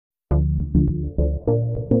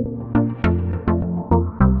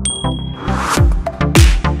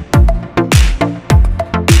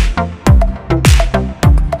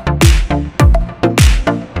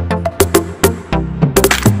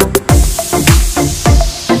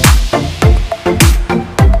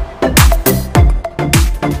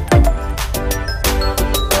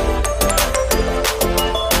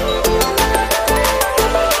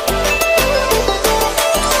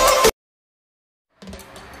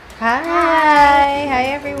Hi!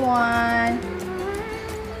 Hi everyone!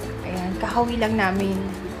 Ayan, kakawi lang namin.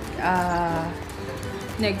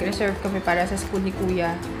 Nag-reserve kami para sa school ni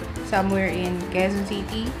Kuya. Somewhere in Quezon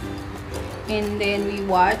City. And then we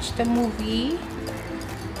watched the movie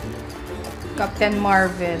Captain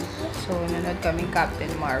Marvel. So, nanood kami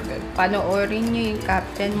Captain Marvel. Panoorin nyo yung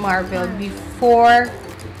Captain Marvel before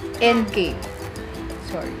Endgame.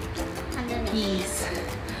 Sorry. Please.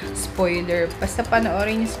 Spoiler. Basta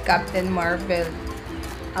panoorin nyo si Captain Marvel.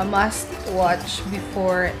 A must watch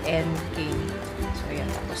before Endgame. So, ayan.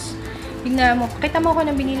 Tapos, tingnan mo. Pakita mo ako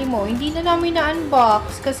ng binili mo. Hindi na namin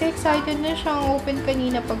na-unbox. Kasi excited na siyang open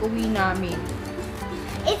kanina pag uwi namin.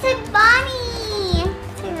 It's a bunny!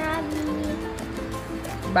 It's a rabbit.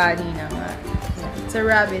 Bunny na nga. It's a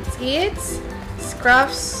rabbit. It's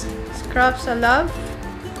Scruff's a Love.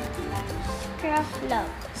 Scruff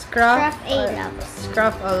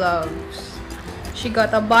a Loves. She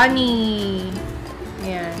got a bunny.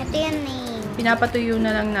 Ayan. Ito yung name. Pinapatuyo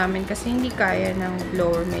na lang namin kasi hindi kaya ng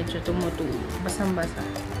blower, medyo tumutulo. Basang-basa.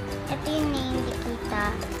 Ito yung name,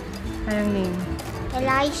 Dikita. Anong name?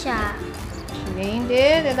 Elisha. She named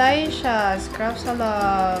it Elisha. Scruff's a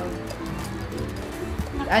Love.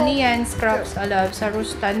 Ano yan? Scruff's a Love. Sa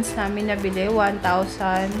Rustans namin nabili,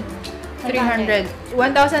 1,399.75.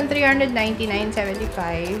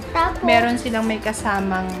 Meron silang may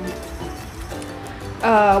kasamang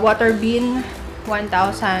water bin,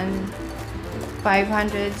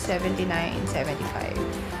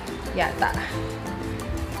 1,579.75 yata.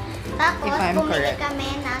 Tapos, If I'm bumili correct. kami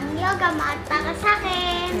ng yoga mat para sa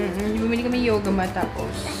akin. Bumili kami yoga mat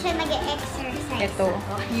tapos. Kasi nag-exercise Ito,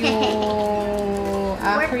 ako. yung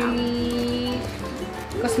acrylic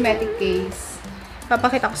cosmetic case.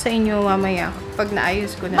 Papakita ko sa inyo mamaya pag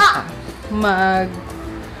naayos ko na siya.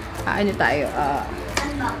 Ano tayo?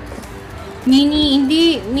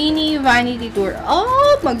 Mini vanity tour.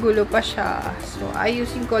 Oh, magulo pa siya. So,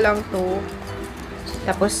 ayusin ko lang to.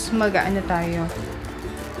 Tapos, mag-ano tayo.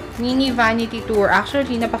 Mini vanity tour.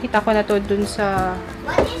 Actually, napakita ko na to dun sa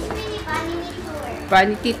What is mini vanity tour?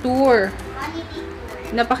 vanity tour. Vanity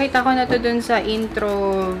tour. Napakita ko na to dun sa intro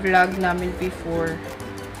vlog namin before.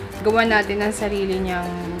 Gawa natin ng sarili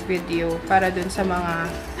niyang video para dun sa mga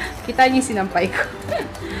kita niyo sinampay ko.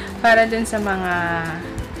 Para dun sa mga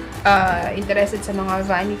interested sa mga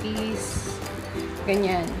vanities.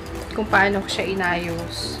 Ganyan. Kung paano ko siya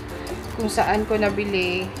inayos. Kung saan ko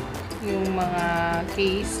nabili yung mga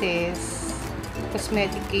cases,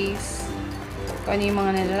 cosmetic case. Kung ano yung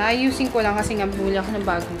mga nalayusin ko lang kasi nga bumili ako ng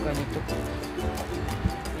bagong ganito.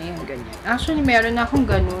 Ayan, ganyan. Actually, meron na akong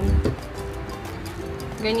ganun.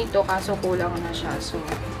 Ganito, kaso kulang na siya. So,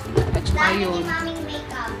 at saka Dami yun. ni maming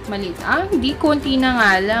makeup. Maliit. Hindi. Konti na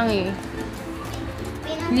nga lang eh.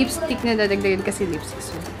 Lipstick na dadagdagan kasi lipstick.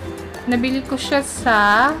 So, nabili ko siya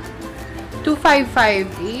sa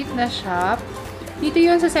 2558 na shop. Dito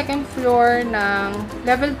yun sa second floor ng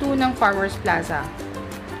level 2 ng Farmers Plaza.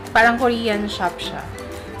 Parang Korean shop siya.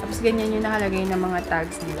 Tapos ganyan yung nakalagay ng mga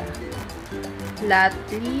tags nila. Flat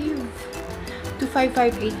leaf.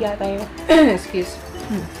 2558 yata yun. Excuse.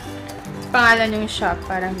 Pangalan yung shop.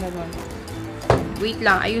 Parang gano'n. Wait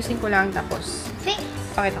lang. Ayusin ko lang tapos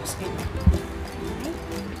pakita ko sa inyo.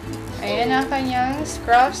 Ayan ang kanyang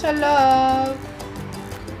Scruff's a Love.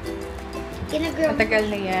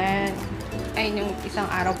 Matagal na yan. Ayun yung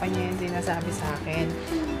isang araw pa niya yung sinasabi sa akin.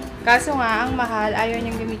 Kaso nga, ang mahal, ayaw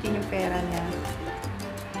niyang gamitin yung pera niya.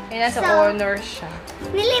 Eh, nasa honor siya.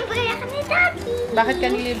 Nilibre ako ni Daddy. Bakit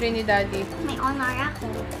ka nilibre ni Daddy? May honor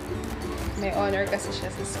ako. May honor kasi siya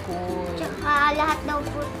sa school. Tsaka lahat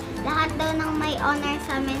daw ng may honor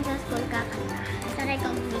sa amin sa school kakanta. Sa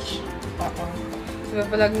recognition. Oo.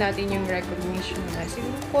 Ibabalag natin yung recognition na.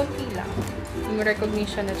 Siguro konti lang. Yung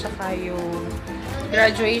recognition at saka yung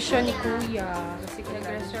graduation ni Kuya. Kasi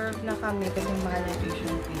nag-reserve na kami kasi mahal na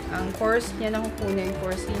tuition fee. Ang course niya na kukunin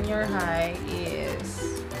for senior high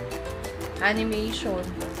is animation.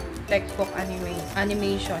 Textbook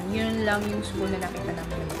animation. Yun lang yung school na nakita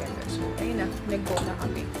namin maganda. So, ayun na. Nag-go na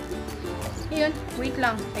kami. Ayun. Wait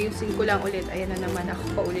lang. Ayusin ko lang ulit. Ayan na naman ako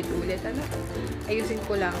paulit-ulit. Ano? Ayusin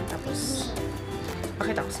ko lang. Tapos,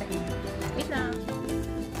 pakita ko sa inyo. Wait lang.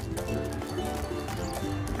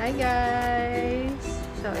 Hi guys!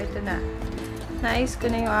 So, ito na. Naayos ko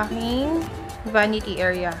na yung aking vanity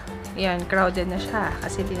area. Ayan, crowded na siya.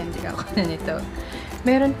 Kasi dinagdagan ko na nito.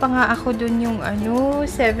 Meron pa nga ako dun yung 7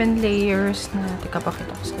 layers na. Teka,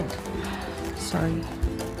 pakita ko sa inyo. Sorry.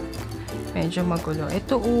 Medyo magulo.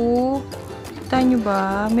 Ito, kita nyo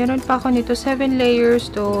ba? Meron pa ako nito. 7 layers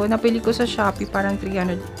to. Napili ko sa Shopee. Parang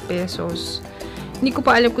 300 pesos. Hindi ko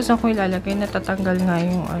pa alam kung saan ko ilalagay. Natatanggal nga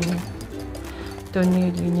yung ano,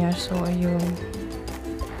 tornilyo niya. So, ayun.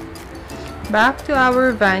 Back to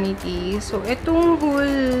our vanity. So, itong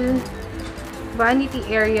whole vanity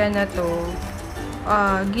area na to,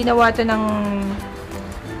 ginawa to ng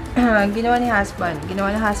ginawa ni husband.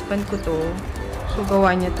 Ginawa ng husband ko to. So,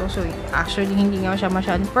 gawa niya to. So, actually, hindi nga siya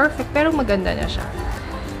masyadong perfect, pero maganda na siya.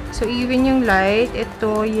 So, even yung light,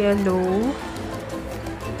 ito, yellow.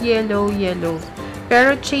 Yellow, yellow.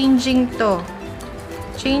 Pero, changing to.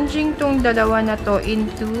 Changing tong dalawa na to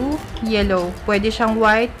into yellow. Pwede siyang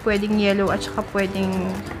white, pwedeng yellow, at saka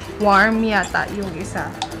pwedeng warm yata yung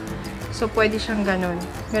isa. So, pwede siyang ganun.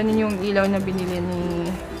 Ganun yung ilaw na binili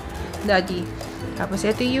ni Daddy. Tapos,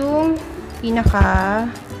 ito yung pinaka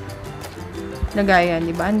lagayan.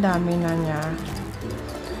 Diba? Ang dami na niya.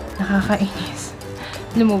 Nakakainis.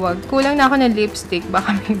 Lumuwag. Kulang na ako ng lipstick.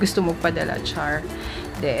 Baka may gusto magpadala, char.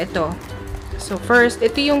 De, ito. So, first,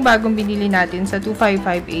 ito yung bagong binili natin sa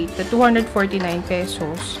 2558 na 249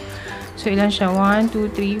 pesos. So, ilan siya? 1,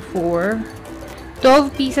 2, 3, 4.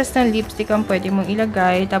 12 pieces ng lipstick ang pwede mong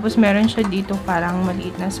ilagay. Tapos, meron siya dito parang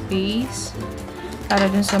maliit na space para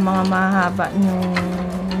dun sa mga mahaba ng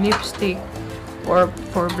lipstick or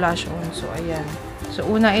for blush on. So, ayan. So,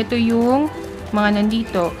 una, ito yung mga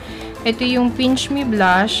nandito. Ito yung Pinch Me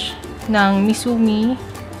Blush ng Misumi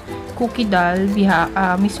Cookie Doll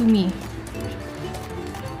Misumi.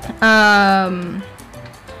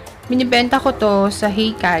 Binibenta ko to sa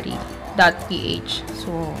heykarrie.ph.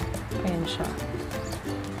 So, ayan siya.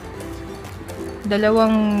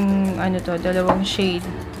 Dalawang shade.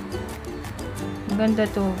 Maganda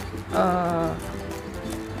to.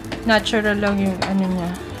 Natural lang yung ano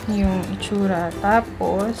niya, yung itsura.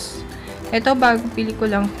 Tapos, ito bago pili ko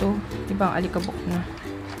lang to. Ibang alikabok na.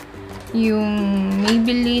 Yung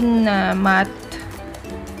Maybelline na matte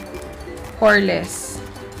poreless.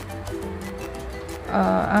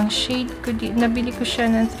 Ang shade ko, nabili ko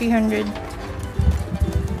siya ng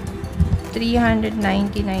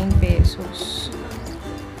 399 pesos.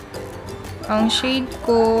 Ang shade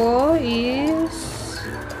ko is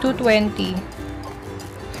 220.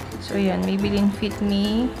 So, yan. Maybelline Fit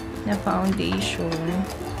Me na foundation.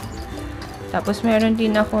 Tapos, meron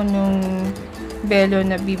din ako nung Bello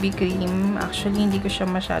na BB cream. Actually, hindi ko siya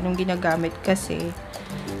masyadong ginagamit kasi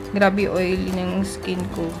grabe oily ng skin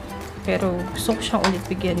ko. Pero, gusto ko siyang ulit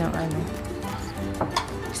bigyan ng ano.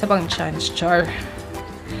 Isa pang chance, char.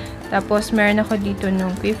 Tapos, meron ako dito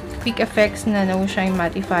nung Quick Effects na No Shine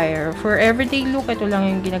Mattifier. For everyday look, ito lang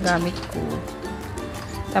yung ginagamit ko.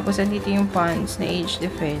 Tapos, andito yung Pond's na Age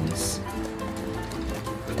Defense.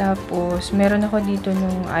 Tapos, meron ako dito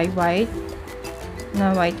nung Eye White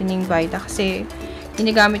na Whitening Vita. Kasi,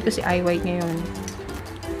 ginagamit ko si Eye White ngayon.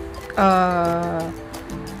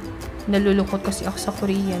 Nalulungkot kasi ako sa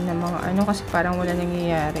Korean na mga ano kasi parang wala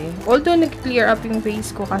nangyayari. Although, nag-clear up yung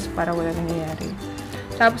face ko kasi parang wala nangyayari.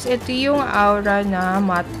 Tapos, ito yung Aura na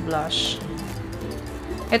matte blush.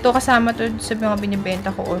 Ito kasama to sa mga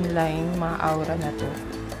binibenta ko online, mga Aura na to.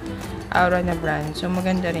 Aura na brand. So,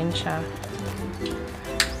 maganda rin siya.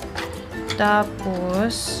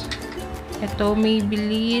 Tapos, ito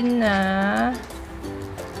Maybelline na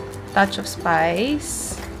Touch of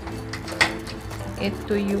Spice.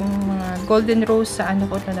 Ito yung mga Golden Rose sa ano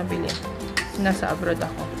ko ito nabili. Nasa abroad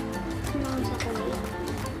ako.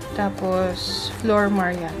 Tapos,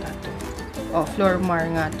 Flormar yata to. Oh, Flormar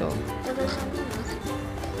nga to.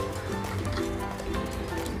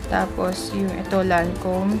 Tapos, yung ito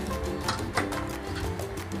Lancome.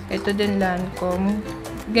 Ito din Lancome.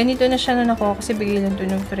 Ganito na siya nun ako kasi bigay lang to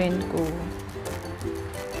ng friend ko.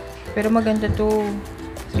 Pero maganda to.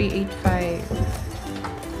 385.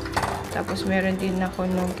 Tapos, meron din ako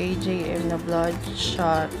nung KJM na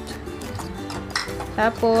Bloodshot.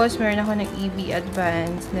 Tapos, meron ako ng EB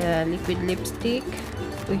Advance na liquid lipstick.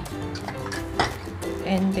 Uy.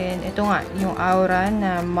 And then, ito nga, yung Aura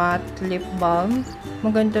na matte lip balm.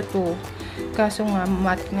 Maganda to. Kaso nga,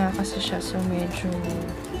 matte nga kasi siya. So, medyo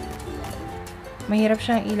mahirap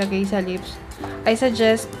siyang ilagay sa lips. I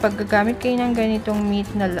suggest, pag gagamit kayo ng ganitong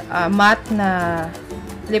matte na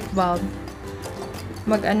lip balm,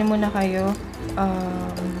 mag-ano muna kayo,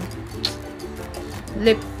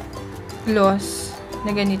 lip gloss na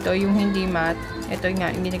ganito, yung hindi matte. Ito nga,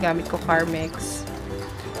 yung ginagamit ko, Carmex.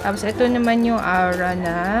 Tapos, ito naman yung Aura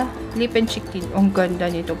na lip and cheek tint. Ang ganda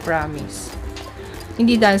nito, promise.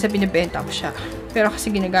 Hindi dahil sa binibenta ko siya. Pero kasi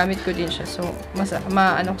ginagamit ko din siya. So,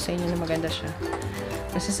 maano ko sa inyo na maganda siya.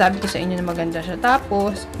 Masasabi ko sa inyo na maganda siya.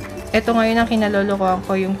 Tapos, ito ngayon ang kinalolokohan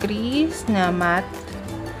ko, yung crease na matte.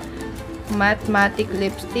 Matte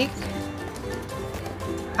lipstick.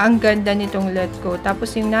 Ang ganda nitong let go.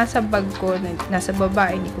 Tapos yung nasa bag ko, nasa baba,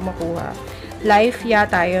 hindi ko makuha. Life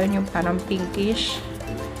yata yun, yung parang pinkish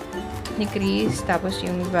ni Chris. Tapos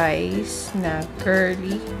yung Vice na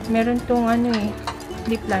curly. Meron tong ano eh,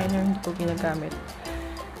 lip liner, hindi ko ginagamit.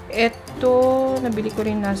 Ito, nabili ko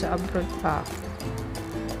rin nasa abroad pa.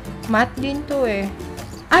 Matte din to eh.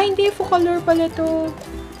 Ah, hindi, full color pala to.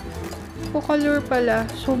 Full color pala.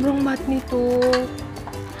 Sobrang matte nito.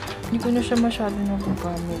 Hindi ko na siya masyado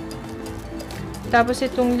nagagamit. Tapos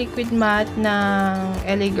itong liquid matte ng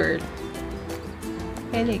LA Girl.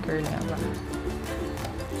 LA Girl nga ba?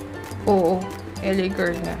 Oo, LA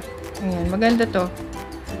Girl nga. Ayan, maganda to.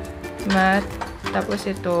 Matte. Tapos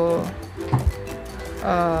ito,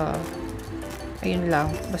 ayun lang,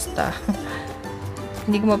 basta.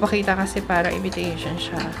 Hindi ko mapakita kasi para imitation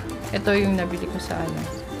siya. Ito yung nabili ko sa ano.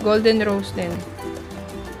 Golden Rose din.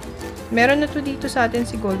 Meron na to dito sa atin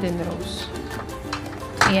si Golden Rose.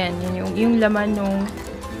 Ayan, yun yung laman nung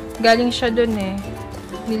galing siya dun eh.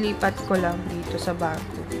 Nilipat ko lang dito sa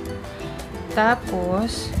bago.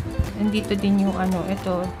 Tapos, nandito din yung ano,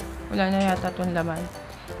 ito. Wala na yata tong laman.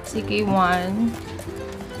 CK1.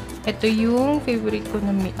 Ito yung favorite ko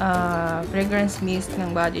na fragrance mist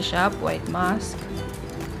ng Body Shop. White Mask.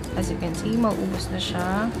 As you can see, maubos na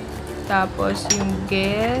siya. Tapos, yung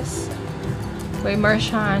Guess by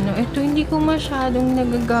Marciano. Ito, hindi ko masyadong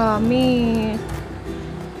nagagamit.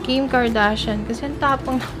 Kim Kardashian. Kasi ang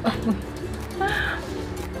tapang ng amoy.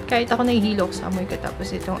 Kahit ako nahihilok sa amoy ko.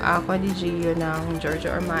 Tapos, itong Aqua di Gio ng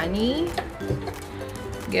Giorgio Armani.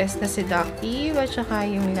 Guess na Seductive. At saka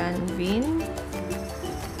yung Lanvin.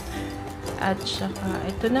 At saka,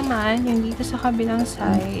 ito naman, yung dito sa kabilang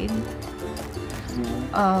side.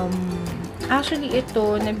 Actually,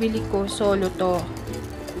 ito, nabili ko solo to.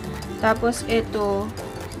 Tapos, ito,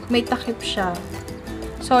 may takip siya.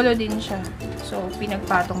 Solo din siya. So,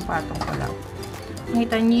 pinagpatong-patong ko lang.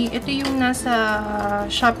 Nakita niyo, ito yung nasa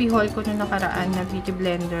Shopee haul ko na nakaraan na beauty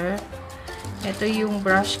blender. Ito yung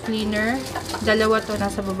brush cleaner. Dalawa to,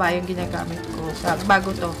 nasa baba yung ginagamit ko. Bago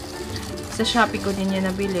to. Sa Shopee ko din yan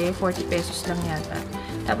nabili. 40 pesos lang yata.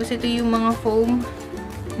 Tapos, ito yung mga foam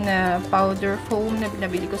na powder foam na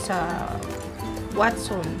binabili ko sa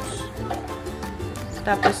Watsons.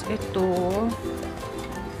 Tapos, ito,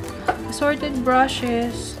 assorted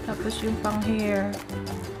brushes. Tapos, yung pang hair.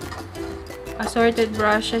 Assorted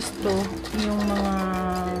brushes to. Yung mga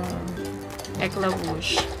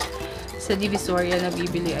Eclarouge. Sa Divisoria na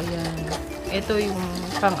bibili. Ayan. Ito yung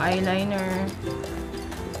pang eyeliner.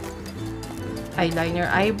 Eyeliner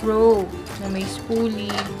eyebrow. Na may spoolie.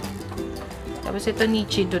 Tapos, ito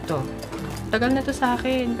Nichido to. Tagal na to sa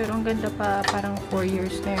akin. Pero, ang ganda pa. Parang 4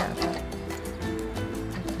 years na yata.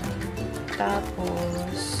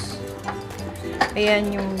 Tapos, ayan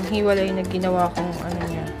yung hiwalay na ginawa kong ano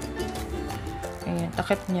niya. Ayan,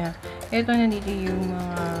 takip niya. Ito, nandito yung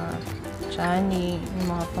mga chani, yung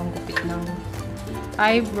mga panggupit ng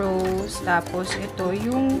eyebrows. Tapos, ito,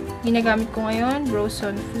 yung ginagamit ko ngayon, Brows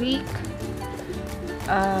on Fleek.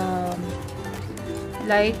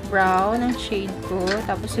 Light brown ang shade ko.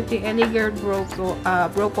 Tapos, ito yung Elegant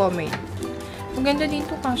Brow Pomade. Maganda din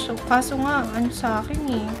to, kaso nga, ano sa akin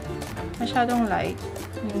eh. Masyadong light.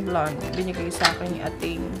 Yung blonde. Binigay sa akin ni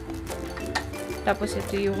Ating. Tapos,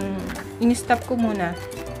 ito yung in-stop ko muna.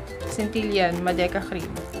 Centillion Madeca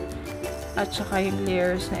Cream. At saka yung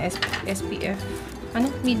layers na SPF.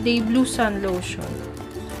 Ano? Midday Blue Sun Lotion.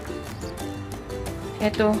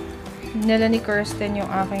 Ito. Nila ni Kirsten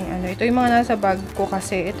yung aking ano. Ito yung mga nasa bag ko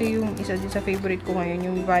kasi. Ito yung isa din sa favorite ko ngayon.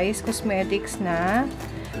 Yung Vice Cosmetics na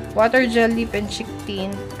Water Gel Lip and Cheek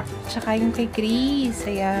Tint. Tsaka yung kay Chris.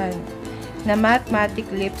 Ayan. Na matte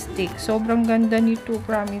lipstick. Sobrang ganda nito,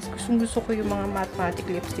 promise. Gusto ko yung mga matte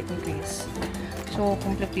lipstick ni Chris. So,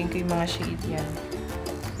 completing ko yung mga shade yan.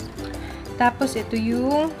 Tapos, ito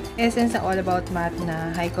yung Essence na All About Matte na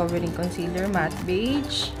High Covering Concealer, Matte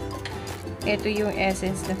Beige. Ito yung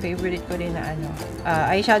Essence na favorite ko rin na ano,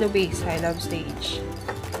 eyeshadow base, High Love Stage.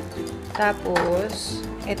 Tapos,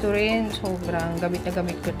 ito rin, sobrang gamit na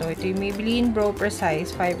gamit ko to. Ito yung Maybelline Brow Precise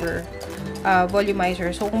Fiber Volumizer.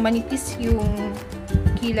 So, kung manipis yung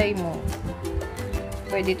kilay mo,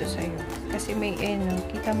 pwede ito sa'yo. Kasi may,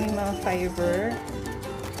 kita mo yung mga fiber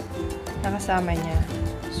na kasama niya.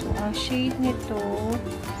 So, ang shade nito,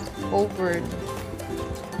 Overt.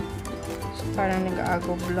 So, parang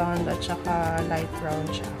nag-aagaw blonde at saka light brown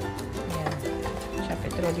siya. Ayan. Siya,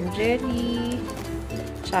 petroleum jelly.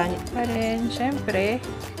 Chanit pa rin. Siyempre,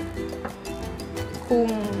 kung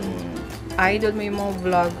idol mo yung mga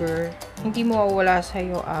vlogger, hindi mo mawawala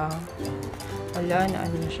sa'yo wala na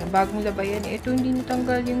ano siya. Bagong labayan. Ito hindi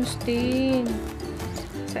natanggal yung stain.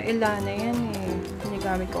 Sa Ilana yan eh.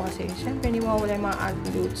 Ginagamit ko kasi. Siyempre, hindi mawala yung mga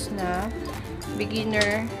absolutes na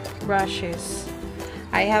beginner brushes.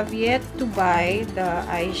 I have yet to buy the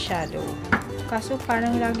eyeshadow. Kaso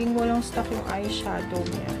parang laging walang stock yung eyeshadow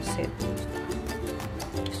niya set.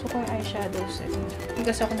 Gusto ko yung eyeshadow set. Hindi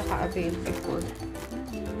kasi ako naka-avail before.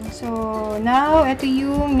 So, now, ito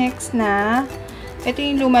yung next na. Ito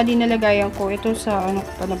yung luma din nalagayan ko. Ito sa, ano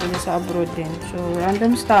ko pa nabili sa abroad din. So,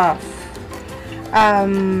 random stuff.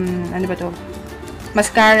 Ano ba to?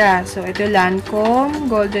 Mascara. So, ito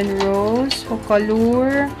Lancome, Golden Rose,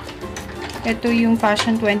 Focallure. Ito yung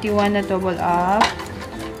Fashion 21 na double up.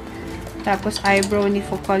 Tapos, eyebrow ni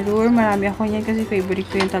Focallure. Marami ako yan kasi favorite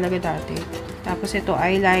ko yun talaga dati. Tapos, ito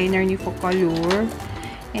eyeliner ni Focallure.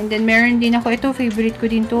 And then, meron din ako. Ito, favorite ko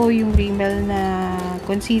din to. Yung Rimmel na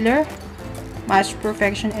concealer. Match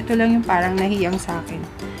Perfection. Ito lang yung parang nahiyang sa akin.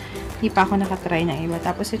 Hindi pa ako nakatry ng iba.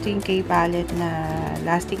 Tapos, ito yung K palette na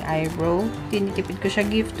lasting eyebrow. Tinitipid ko siya.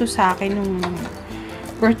 Gift to sa akin nung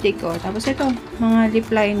birthday ko. Tapos ito, mga lip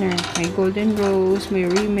liner. May Golden Rose, may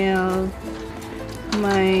Rimmel,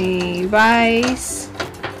 may Vice,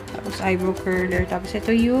 tapos eyebrow curler. Tapos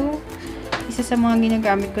ito yung isa sa mga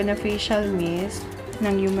ginagamit ko na facial mist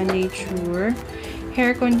ng Human Nature.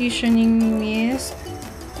 Hair conditioning mist,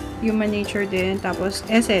 Human Nature din. Tapos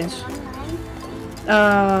essence.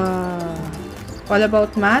 All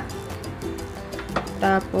About Matte.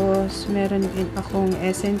 Tapos meron din akong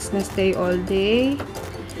essence na Stay All Day.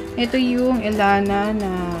 Ito yung Ilana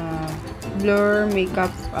na Blur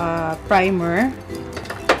Makeup Primer.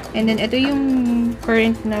 And then, ito yung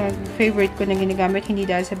current na favorite ko na ginagamit. Hindi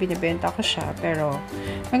dahil sa binibenta ko siya. Pero,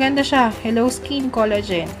 maganda siya. Hello Skin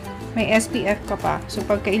Collagen. May SPF ka pa. So,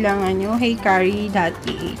 pag kailangan nyo,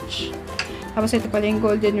 heykarrie.ph. Tapos, ito pala yung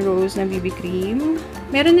Golden Rose na BB Cream.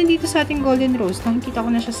 Meron din dito sa ating Golden Rose. Nakikita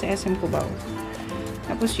ko na siya sa SM Cubao.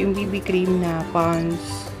 Tapos, yung BB Cream na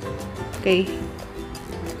Pond's. Okay.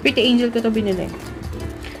 Pretty Angel ko to binili.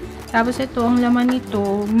 Tapos ito, ang laman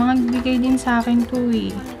nito, mga bigay din sa akin to eh.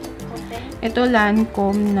 Ito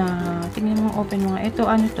Lancome na, tingnan mo open mo nga. Ito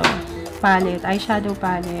ano to? Palette, eyeshadow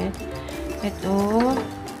palette. Ito,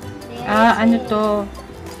 ano to?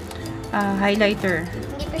 Highlighter.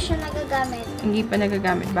 Hindi pa siya nagagamit. Hindi pa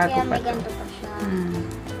nagagamit, bago Kaya pa may to. ganito pa siya.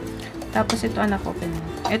 Tapos ito, anak, open mo.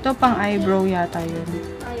 Ito pang eyebrow yata yun.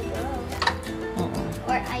 Eyebrow. Oo.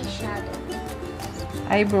 Or eyeshadow.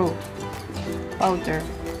 Eyebrow powder.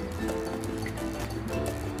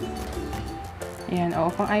 Ayan,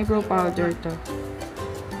 pang eyebrow powder to.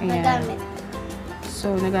 Ayan. Nagamit.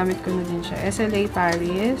 So, nagamit ko na din siya. SLA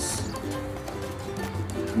Paris.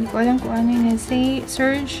 Hindi ko alam kung ano yun.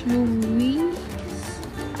 Serge Louis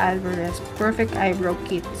Alvarez. Perfect Eyebrow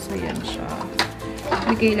Kit. So, yan siya.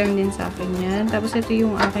 Bigay lang din sa akin yan. Tapos, ito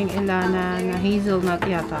yung aking Ilana na hazelnut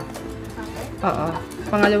yata. Oo.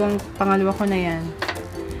 Pangalawa ko na yan.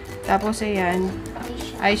 Tapos, ayan,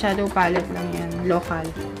 eyeshadow palette lang yan. Local.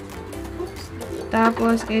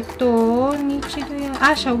 Tapos, ito, niche ito yan.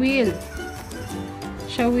 Shawil.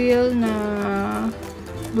 Shawil na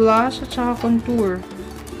blush at saka contour.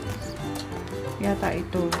 Yata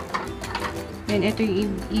ito. Then, ito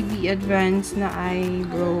yung EB Advanced na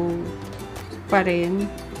eyebrow pa rin.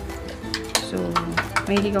 So,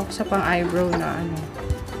 mahilig ako sa pang eyebrow na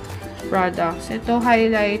products. Ito,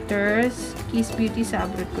 highlighters. Kiss Beauty sa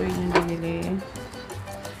abroad ko yung binili.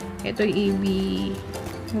 Ito yung EB.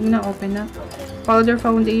 Huwag na, open na. Powder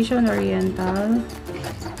Foundation, Oriental.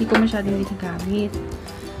 Hindi ko masyadong ginagamit.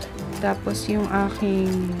 Tapos yung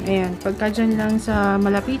aking, ayan, pagka dyan lang sa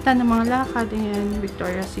malapitan ng mga lakad, ayan,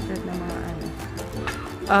 Victoria's Secret na mga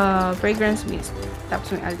fragrance mist.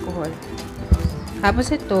 Tapos may alcohol.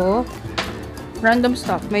 Tapos ito, random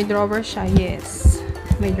stuff. May drawer siya, yes.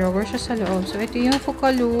 May drawer siya sa loob. So, ito yung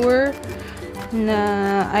Focallure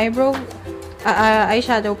na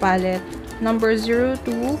eyeshadow palette number 02.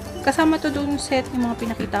 Kasama to doon set yung mga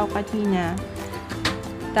pinakita ko kanina.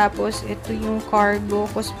 Tapos ito yung Cargo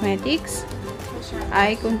Cosmetics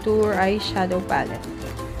eye contour eyeshadow palette.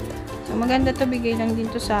 So maganda to, bigay lang din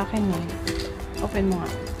to sa akin eh. Open mo nga.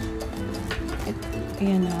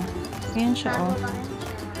 Ayan o. Ayan siya o.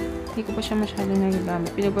 Hindi ko pa siya masyadong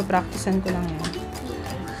nagagamit. Pinagpa-practicean ko lang yan.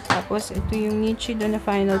 Tapos, ito yung Niche doon na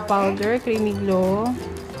final powder. Creamy Glow.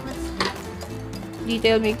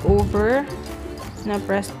 Detail Makeover na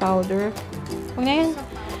pressed powder. Huwag na yan.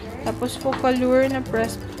 Tapos, Focallure na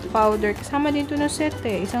pressed powder. Kasama din ito na set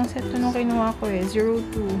eh. Isang set ito nung kinuha ko eh. 02.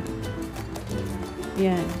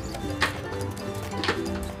 Yan.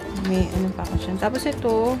 May ano pa ako siya. Tapos,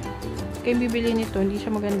 ito. Kayo bibili nito. Hindi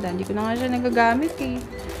siya maganda. Hindi ko na nga siya nagagamit eh.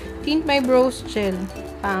 Tint My Brows Gel.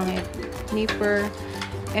 Pangit. Nipper.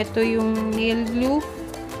 Ito yung nail glue.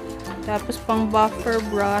 Tapos pang buffer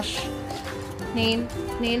brush. Nail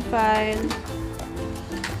file.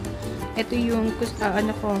 Ito yung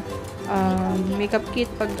makeup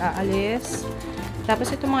kit pag aalis.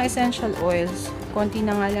 Tapos ito mga essential oils. Konti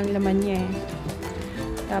na nga lang laman niya eh.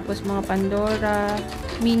 Tapos mga Pandora,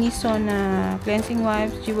 Miniso na cleansing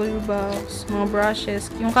wipes, jewelry box, mga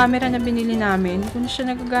brushes. Yung camera na binili namin, hindi ko na siya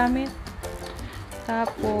nagagamit.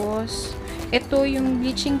 Tapos, ito yung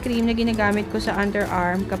bleaching cream na ginagamit ko sa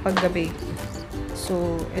underarm kapag gabi.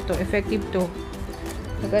 So, ito, effective to.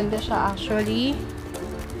 Maganda siya actually.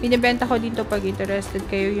 Binibenta ko dito pag interested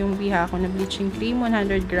kayo yung biha ko na bleaching cream,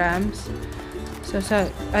 100 grams. So, sa,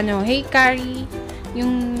 Hey Karrie,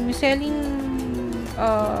 yung selling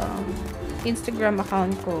Instagram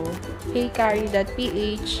account ko,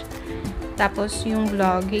 heykarrie.ph. Tapos, yung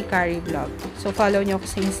vlog, Hey Karrie Vlog. So, follow nyo ako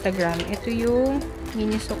sa Instagram. Ito yung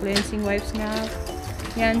Miniso cleansing wipes nga.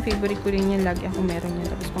 Yan, favorite ko rin yan. Lagi ako meron yan.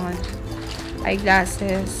 Tapos, mga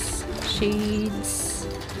eyeglasses, shades.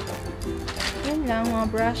 Yan lang, mga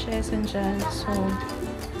brushes, and dyan.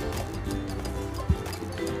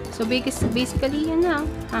 So basically, yan na.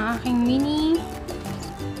 Ang aking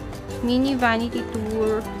mini vanity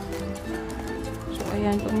tour. So,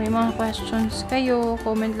 ayan. Kung may mga questions kayo,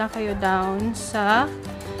 comment lang kayo down sa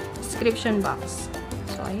description box.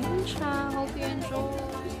 So, ayan siya. Hope you enjoy.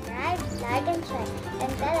 Subscribe, like, and share.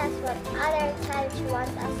 And tell us what other challenge you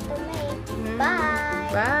want us to make. Bye!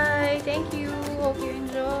 Bye! Thank you! Hope you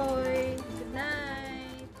enjoy!